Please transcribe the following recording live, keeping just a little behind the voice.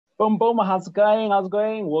Boom, boom. How's it going? How's it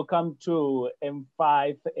going? Welcome to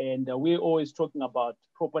M5. And we're always talking about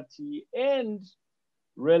property and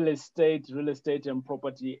real estate and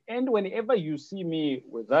property. And whenever you see me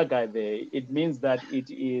with that guy there, it means that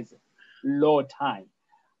it is law time.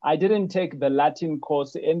 I didn't take the Latin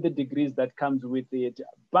course and the degrees that comes with it,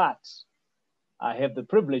 but I have the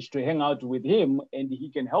privilege to hang out with him and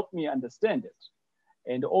he can help me understand it.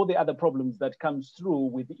 And all the other problems that comes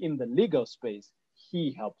through within the legal space,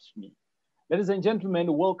 he helps me. Ladies and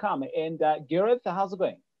gentlemen, welcome. And Gareth, how's it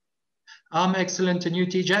going? I'm excellent. And you,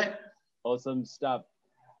 TJ? Awesome stuff.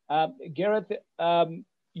 Gareth,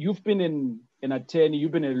 you've been an attorney,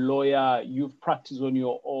 you've been a lawyer, you've practiced on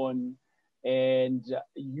your own, and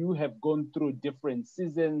you have gone through different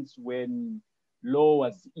seasons when law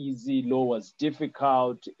was easy, law was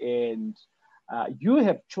difficult, and you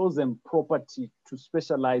have chosen property to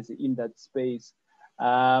specialize in that space.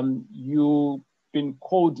 You've been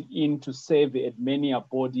called in to serve at many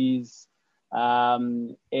bodies.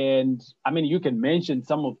 And I mean, you can mention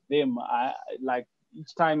some of them. Like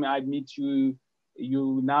each time I meet you,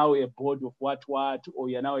 you now a board of what, or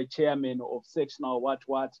you're now a chairman of sectional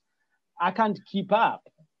what. I can't keep up.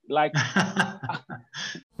 Like,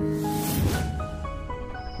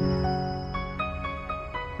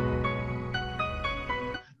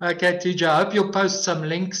 okay, TJ, I hope you'll post some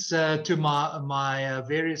links to my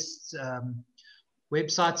various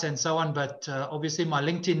websites and so on. But obviously my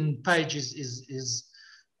LinkedIn page is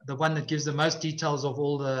the one that gives the most details of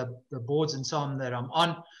all the boards and so on that I'm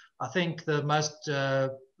on. I think the most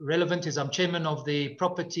relevant is I'm chairman of the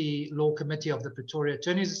Property Law Committee of the Pretoria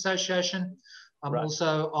Attorneys Association. I'm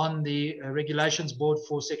also on the Regulations Board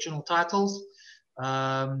for Sectional Titles.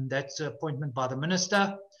 That's an appointment by the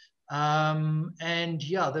Minister. And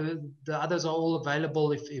yeah, the others are all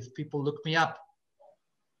available if people look me up.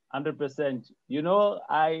 100%. You know,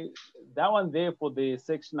 that one there for the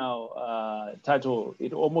sectional title,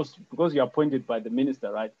 it almost, because you're appointed by the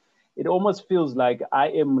minister, right? It almost feels like I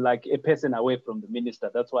am like a person away from the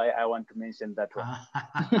minister. That's why I want to mention that one.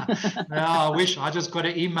 No, I wish I just got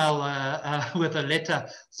an email with a letter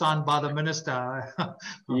signed by the minister. I've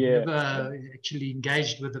never actually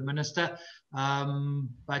engaged with the minister.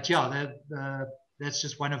 But yeah, that's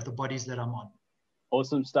just one of the bodies that I'm on.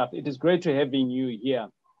 Awesome stuff. It is great to having you here.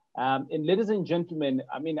 And ladies and gentlemen,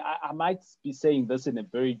 I mean, I might be saying this in a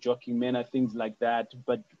very joking manner, things like that,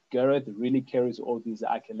 but Gareth really carries all these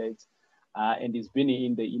accolades and he's been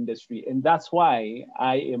in the industry. And that's why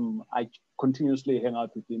I continuously hang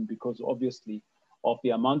out with him, because obviously of the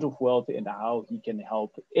amount of wealth and how he can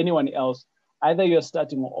help anyone else. Either you're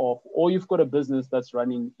starting off or you've got a business that's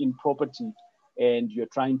running in property and you're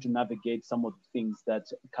trying to navigate some of the things that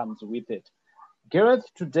comes with it. Gareth,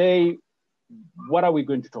 today, what are we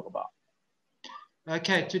going to talk about?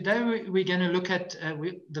 Okay, today we're going to look at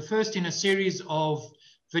the first in a series of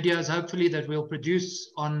videos, hopefully, that we'll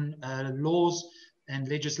produce on laws and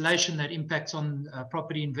legislation that impacts on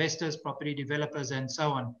property investors, property developers, and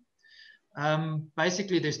so on.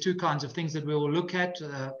 Basically, there's two kinds of things that we will look at,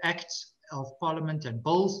 acts of parliament and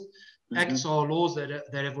bills. Acts are laws that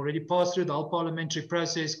have already passed through the whole parliamentary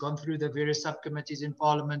process, gone through the various subcommittees in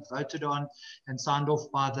parliament, voted on and signed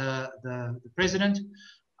off by the president.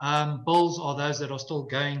 Bills are those that are still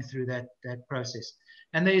going through that process.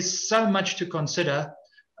 And there's so much to consider.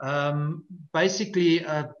 Basically,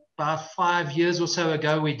 about 5 years or so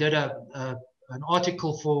ago, we did an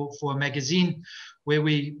article for a magazine where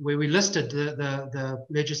we listed the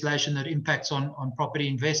legislation that impacts on property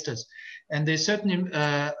investors. And there's certain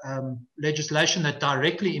legislation that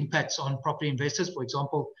directly impacts on property investors. For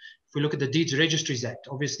example, if we look at the Deeds Registries Act,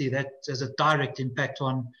 obviously that has a direct impact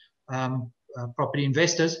on property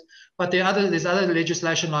investors. But there's other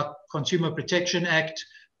legislation like Consumer Protection Act,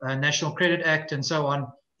 National Credit Act, and so on,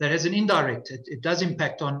 that has an indirect. It does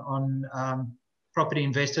impact on property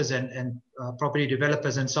investors and property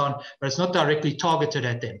developers and so on, but it's not directly targeted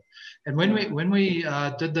at them. And when we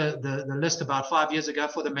did the list about 5 years ago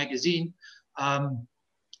for the magazine,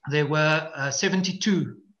 there were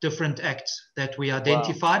 72 different acts that we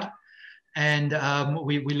identified. Wow. And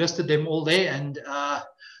we listed them all there, and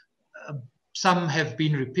some have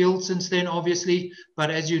been repealed since then, obviously, but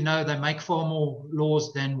as you know, they make far more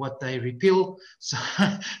laws than what they repeal.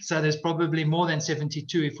 So there's probably more than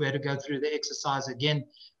 72 if we had to go through the exercise again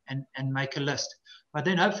and make a list. But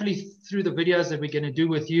then hopefully through the videos that we're going to do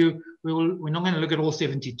with you, we're not going to look at all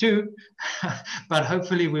 72, but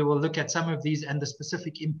hopefully we will look at some of these and the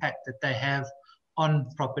specific impact that they have on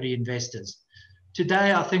property investors.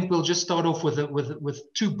 Today, I think we'll just start off with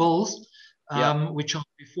two bills, which are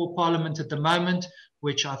before Parliament at the moment.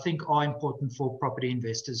 which I think are important for property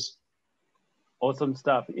investors. Awesome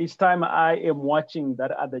stuff. Each time I am watching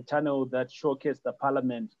that other channel that showcased the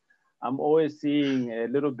parliament, I'm always seeing a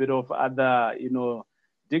little bit of other,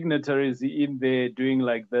 dignitaries in there doing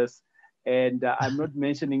like this. And I'm not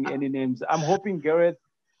mentioning any names. I'm hoping, Gareth,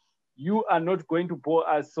 you are not going to bore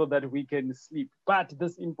us so that we can sleep. But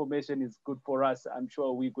this information is good for us. I'm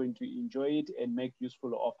sure we're going to enjoy it and make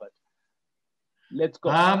useful of it. Let's go.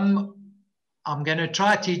 I'm going to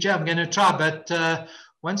try, TJ. I'm going to try. But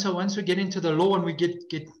once we get into the law and we get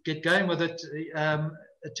going with it,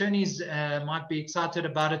 attorneys might be excited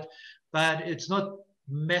about it, but it's not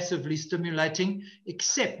massively stimulating,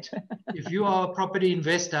 except if you are a property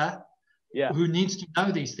investor who needs to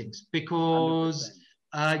know these things, because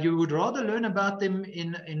you would rather learn about them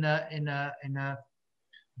in a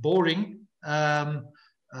boring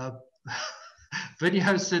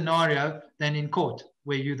video scenario than in court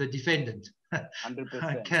where you're the defendant.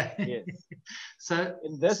 100%. Okay. Yes. So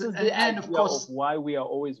and this is the idea of why we are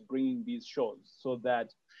always bringing these shows, so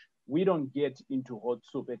that we don't get into hot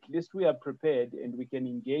soup. At least we are prepared and we can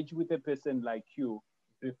engage with a person like you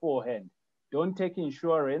beforehand. Don't take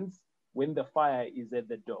insurance when the fire is at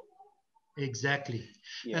the door. Exactly.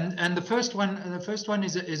 Yeah. And the first one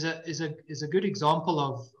is a good example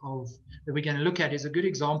of that we're going to look at, is a good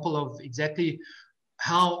example of exactly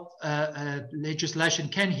how legislation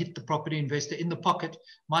can hit the property investor in the pocket.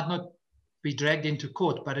 Might not be dragged into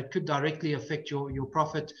court, but it could directly affect your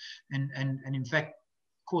profit and in fact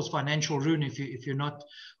cause financial ruin if you're not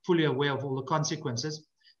fully aware of all the consequences.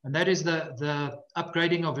 And that is the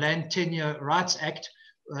Upgrading of Land Tenure Rights Act.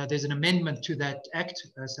 There's an amendment to that act,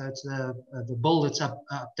 so it's the bill that's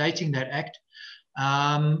updating that act.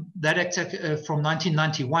 That act from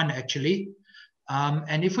 1991 actually.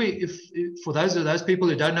 And if for those people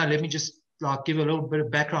who don't know, let me just give a little bit of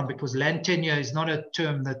background, because land tenure is not a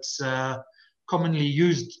term that's commonly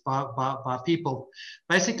used by people.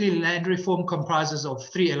 Basically, land reform comprises of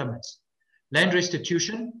three elements: land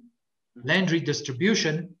restitution, land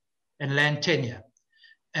redistribution, and land tenure.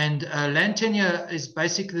 And land tenure is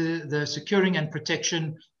basically the securing and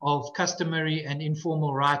protection of customary and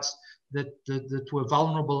informal rights that were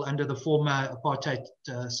vulnerable under the former apartheid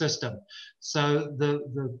system. So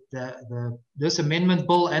this amendment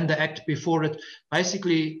bill and the act before it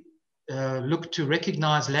basically look to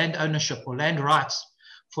recognize land ownership or land rights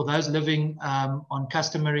for those living on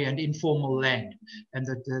customary and informal land, and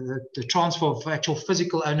the transfer of actual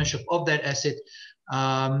physical ownership of that asset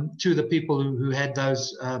to the people who had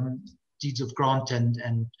those deeds of grant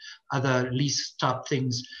and other lease type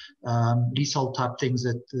things, leasehold type things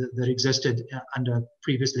that existed under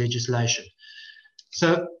previous legislation.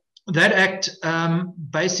 So that act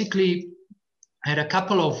basically had a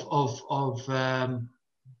couple of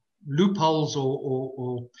loopholes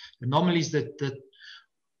or anomalies that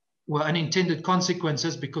were unintended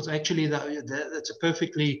consequences, because actually that's a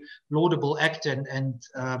perfectly laudable act, and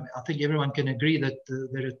I think everyone can agree that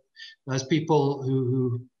those people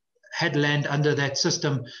who had land under that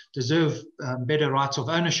system deserve better rights of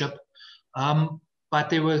ownership. But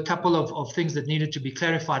there were a couple of things that needed to be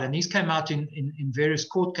clarified, and these came out in various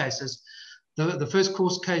court cases. The first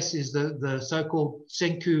court case is the so-called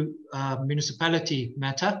Senqu municipality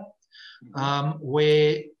matter,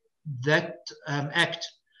 where that act,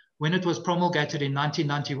 when it was promulgated in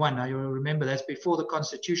 1991, now you'll remember that's before the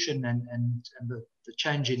Constitution and the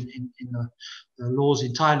change in the laws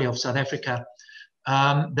entirely of South Africa.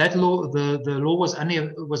 That law, the law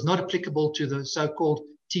was not applicable to the so-called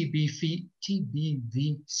TBVC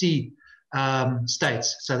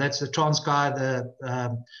states. So that's the Transkei,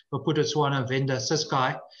 the Bophuthatswana, Venda,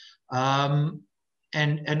 Ciskei.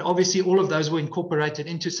 And obviously all of those were incorporated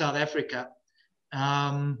into South Africa.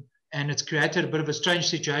 And it's created a bit of a strange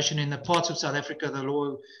situation. In the parts of South Africa, the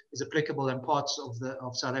law is applicable, and parts of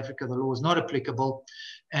South Africa, the law is not applicable.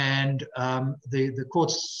 And the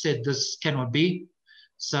courts said this cannot be.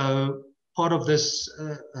 So part of this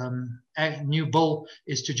new bill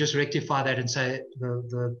is to just rectify that and say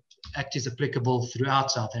the act is applicable throughout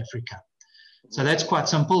South Africa. So that's quite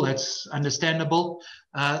simple. That's understandable.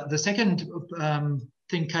 The second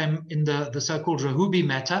thing came in the so-called Rahubi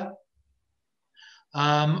matter,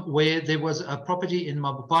 where there was a property in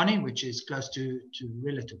Mabopane, which is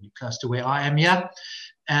relatively close to where I am here,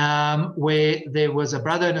 where there was a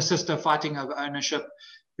brother and a sister fighting over ownership,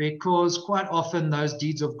 because quite often those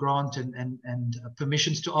deeds of grant and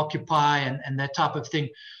permissions to occupy and that type of thing,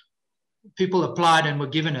 people applied and were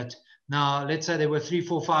given it. Now, let's say there were 3,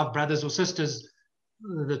 4, 5 brothers or sisters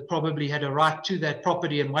that probably had a right to that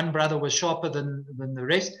property, and one brother was sharper than the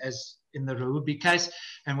rest, as in the Rahubi case,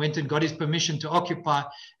 and went and got his permission to occupy,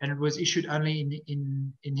 and it was issued only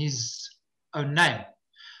in his own name.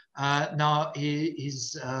 Now,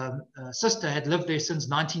 his sister had lived there since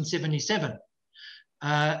 1977,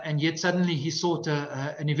 and yet suddenly he sought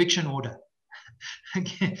an eviction order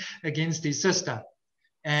against his sister.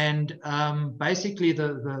 And basically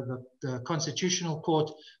the Constitutional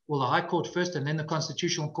Court, well, the High Court first, and then the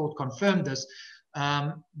Constitutional Court confirmed this,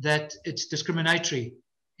 that it's discriminatory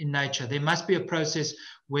in nature. There must be a process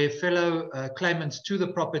where fellow claimants to the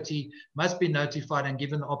property must be notified and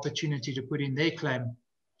given the opportunity to put in their claim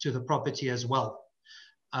to the property as well.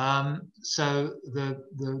 So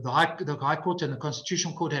the High Court and the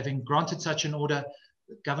Constitutional Court, having granted such an order,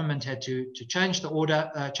 the government had to change the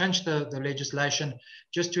order, change the legislation,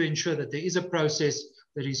 just to ensure that there is a process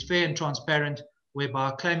that is fair and transparent,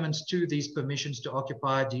 whereby claimants to these permissions to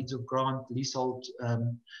occupy, deeds of grant, leasehold,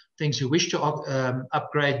 things who wish to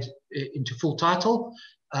upgrade into full title,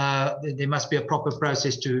 there must be a proper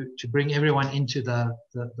process to bring everyone into the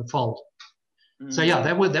fold. So yeah,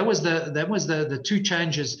 that was the two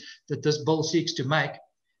changes that this bill seeks to make.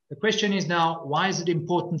 The question is now, why is it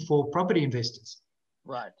important for property investors?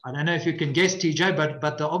 Right. I don't know if you can guess, TJ,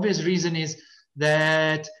 but the obvious reason is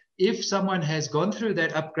that if someone has gone through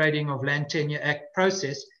that upgrading of Land Tenure Act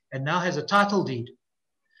process and now has a title deed,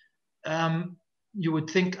 you would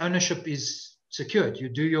think ownership is secured. You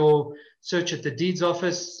do your search at the deeds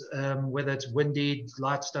office, whether it's Windeed,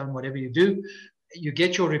 Lightstone, whatever you do, you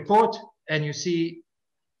get your report and you see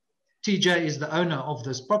TJ is the owner of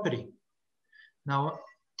this property. Now,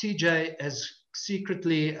 TJ has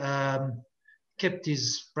secretly kept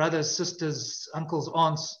his brothers, sisters, uncles,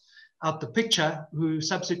 aunts out the picture, who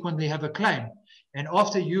subsequently have a claim. And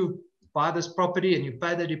after you buy this property and you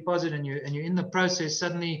pay the deposit and you're in the process,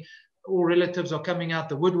 suddenly all relatives are coming out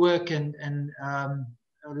the woodwork and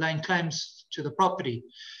laying claims to the property.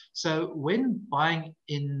 So when buying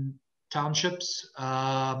in townships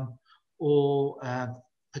or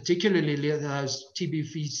particularly those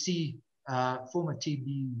TBVC, former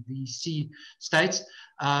TBVC states,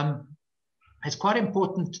 it's quite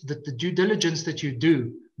important that the due diligence that you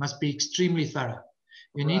do must be extremely thorough.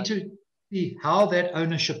 You need to see how that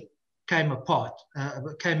ownership came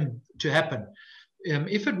to happen.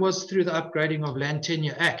 If it was through the upgrading of Land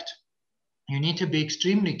Tenure Act, you need to be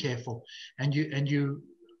extremely careful, and you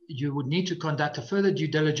would need to conduct a further due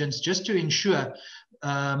diligence just to ensure,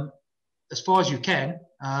 as far as you can,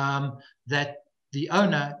 that the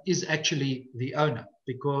owner is actually the owner,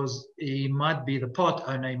 because he might be the part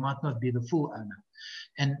owner, he might not be the full owner.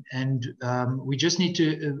 And we just need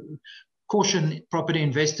to caution property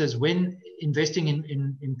investors when investing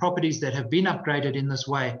in properties that have been upgraded in this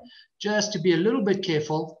way, just to be a little bit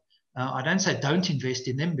careful. I don't say don't invest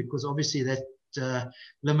in them, because obviously that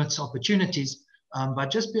limits opportunities,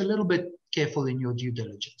 but just be a little bit careful in your due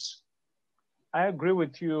diligence. I agree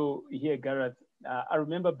with you here, Gareth. I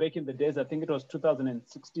remember back in the days, I think it was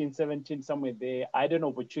 2016, 17, somewhere there, I had an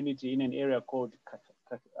opportunity in an area called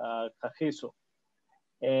Kagiso.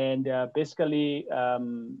 And basically,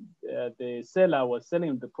 the seller was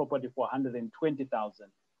selling the property for 120,000.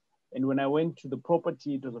 And when I went to the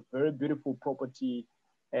property, it was a very beautiful property,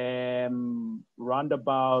 round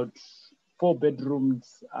about 4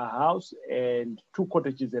 bedrooms, a house, and 2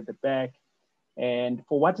 cottages at the back. And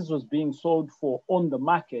for what it was being sold for on the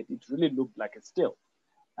market, it really looked like a steal.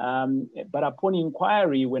 But upon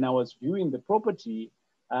inquiry, when I was viewing the property,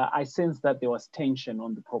 I sensed that there was tension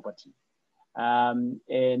on the property. I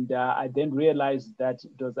then realized that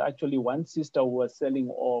it was actually one sister who was selling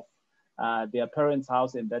off their parents'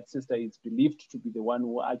 house, and that sister is believed to be the one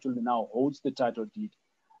who actually now holds the title deed.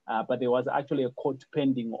 But there was actually a court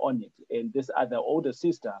pending on it. And this other older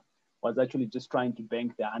sister was actually just trying to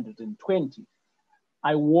bank the 120.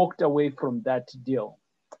 I walked away from that deal.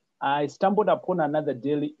 I stumbled upon another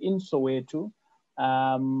deal in Soweto,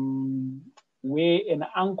 where an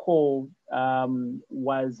uncle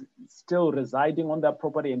was still residing on that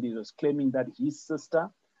property, and he was claiming that his sister,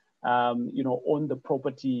 owned the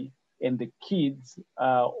property, and the kids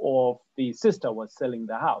of the sister was selling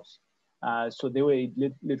the house. So they were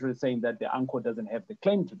literally saying that the uncle doesn't have the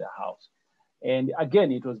claim to the house. And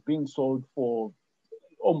again, it was being sold for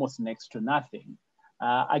almost next to nothing.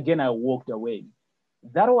 Again, I walked away.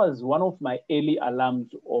 That was one of my early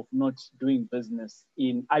alarms of not doing business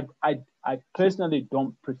in, I personally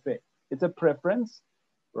don't prefer. It's a preference,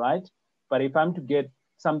 right? But if I'm to get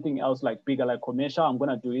something else like bigger, like commercial, I'm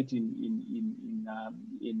gonna do it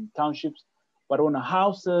in townships. But on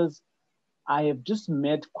houses, I have just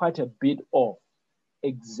met quite a bit of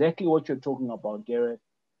exactly what you're talking about, Gareth.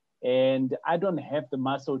 And I don't have the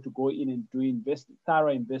muscle to go in and do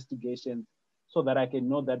thorough investigations so that I can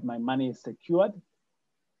know that my money is secured.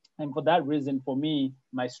 And for that reason, for me,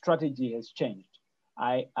 my strategy has changed.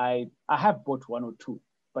 I have bought one or two,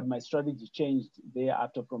 but my strategy changed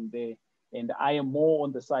thereafter from there. And I am more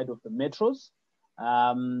on the side of the metros.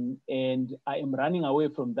 And I am running away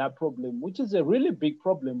from that problem, which is a really big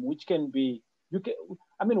problem, which can be,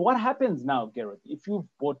 I mean, what happens now, Gareth, if you've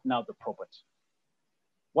bought now the property?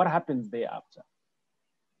 What happens thereafter?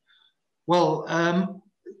 Well,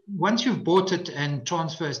 once you've bought it and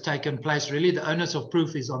transfer has taken place, really the onus of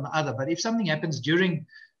proof is on the other. But if something happens during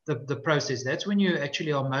the process, that's when you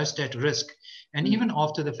actually are most at risk. And even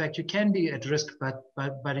after the fact, you can be at risk, but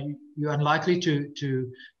you're unlikely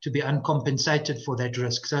to be uncompensated for that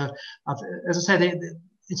risk. So, as I said,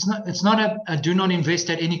 it's not a do not invest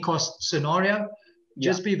at any cost scenario.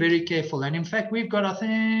 Just be very careful. And in fact, we've got, I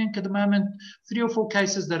think, at the moment, 3 or 4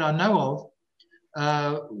 cases that I know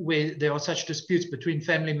of where there are such disputes between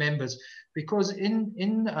family members, because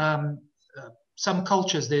in some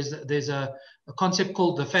cultures there's a concept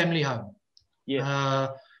called the family home,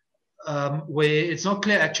 where it's not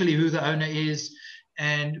clear actually who the owner is,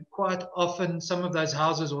 and quite often some of those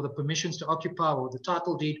houses or the permissions to occupy or the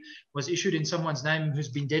title deed was issued in someone's name who's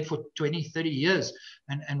been dead for 20, 30 years,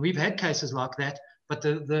 and we've had cases like that, but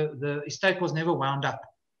the estate was never wound up.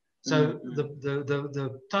 So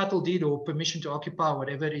the title deed or permission to occupy,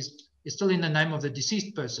 whatever it is still in the name of the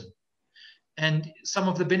deceased person. And some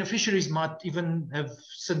of the beneficiaries might even have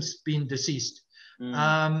since been deceased.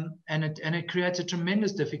 And it creates a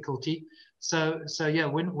tremendous difficulty. So yeah,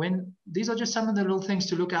 when these are just some of the little things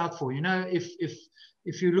to look out for. You know,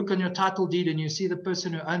 if you look on your title deed and you see the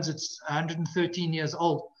person who owns it's 113 years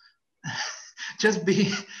old, just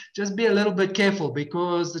be a little bit careful,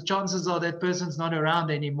 because the chances are that person's not around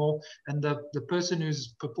anymore, and the person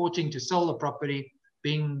who's purporting to sell the property,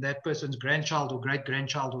 being that person's grandchild or great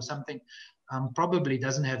grandchild or something, probably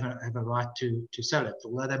doesn't have a right to sell it,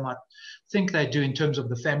 although they might think they do in terms of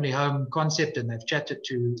the family home concept, and they've chatted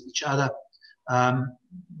to each other.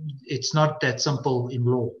 It's not that simple in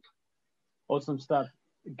law. Awesome stuff.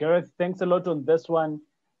 Gareth, thanks a lot on this one.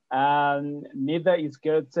 Neither is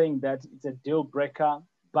Gareth saying that it's a deal breaker,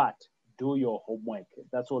 but do your homework.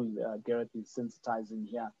 That's all Gareth is sensitizing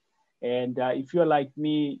here. And if you're like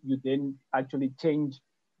me, you then actually change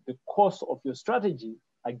the course of your strategy.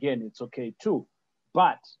 Again, it's okay too.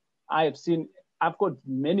 But I've got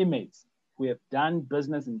many mates who have done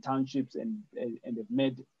business in townships and have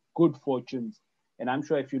made good fortunes. And I'm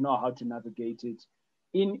sure if you know how to navigate it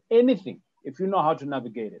in anything, if you know how to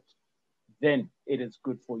navigate it, then it is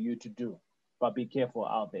good for you to do. But be careful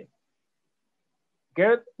out there.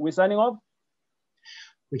 Gareth, we're signing off.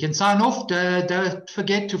 We can sign off. Don't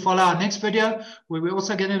forget to follow our next video, where we're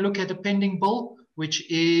also going to look at a pending bill, which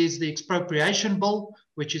is the expropriation bill,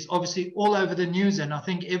 which is obviously all over the news, and I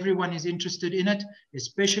think everyone is interested in it,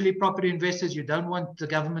 especially property investors. You don't want the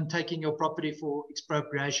government taking your property for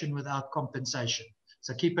expropriation without compensation.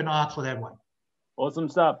 So keep an eye out for that one. Awesome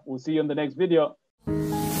stuff. We'll see you in the next video.